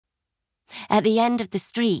At the end of the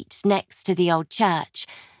street, next to the old church,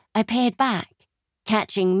 I peered back,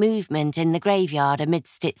 catching movement in the graveyard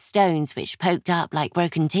amidst its stones which poked up like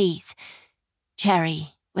broken teeth.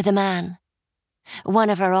 Cherry, with a man. One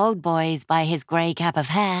of her old boys by his grey cap of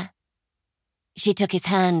hair. She took his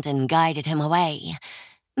hand and guided him away,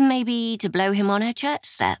 maybe to blow him on her church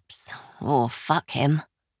steps, or fuck him.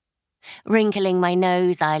 Wrinkling my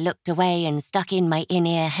nose, I looked away and stuck in my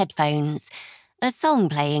in-ear headphones, a song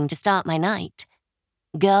playing to start my night.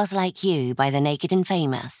 Girls Like You by The Naked and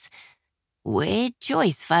Famous. Weird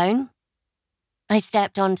choice, phone. I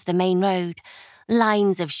stepped onto the main road,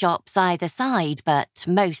 lines of shops either side, but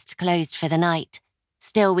most closed for the night,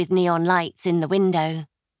 still with neon lights in the window.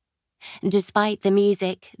 Despite the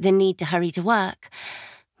music, the need to hurry to work,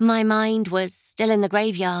 my mind was still in the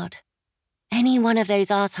graveyard. Any one of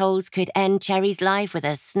those assholes could end Cherry's life with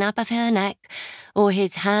a snap of her neck or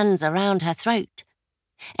his hands around her throat.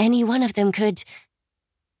 Any one of them could...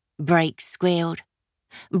 Brakes squealed.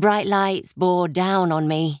 Bright lights bore down on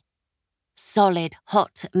me. Solid,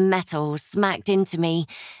 hot metal smacked into me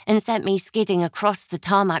and sent me skidding across the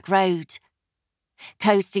tarmac road.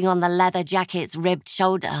 Coasting on the leather jacket's ribbed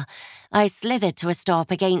shoulder, I slithered to a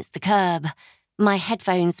stop against the curb, my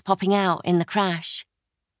headphones popping out in the crash.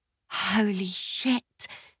 Holy shit.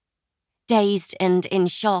 Dazed and in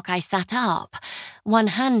shock, I sat up, one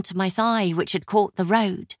hand to my thigh which had caught the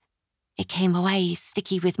road. It came away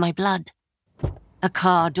sticky with my blood. A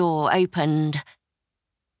car door opened.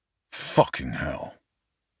 Fucking hell.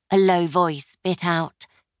 A low voice bit out.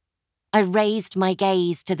 I raised my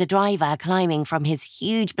gaze to the driver climbing from his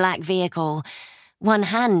huge black vehicle, one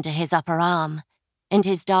hand to his upper arm, and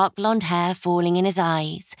his dark blonde hair falling in his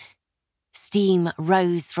eyes. Steam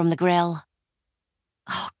rose from the grille.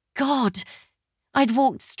 Oh, God! I'd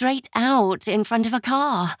walked straight out in front of a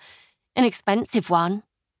car. An expensive one.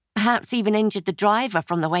 Perhaps even injured the driver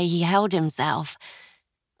from the way he held himself.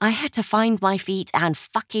 I had to find my feet and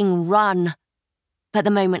fucking run. But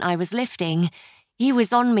the moment I was lifting, he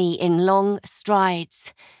was on me in long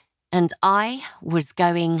strides, and I was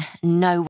going nowhere.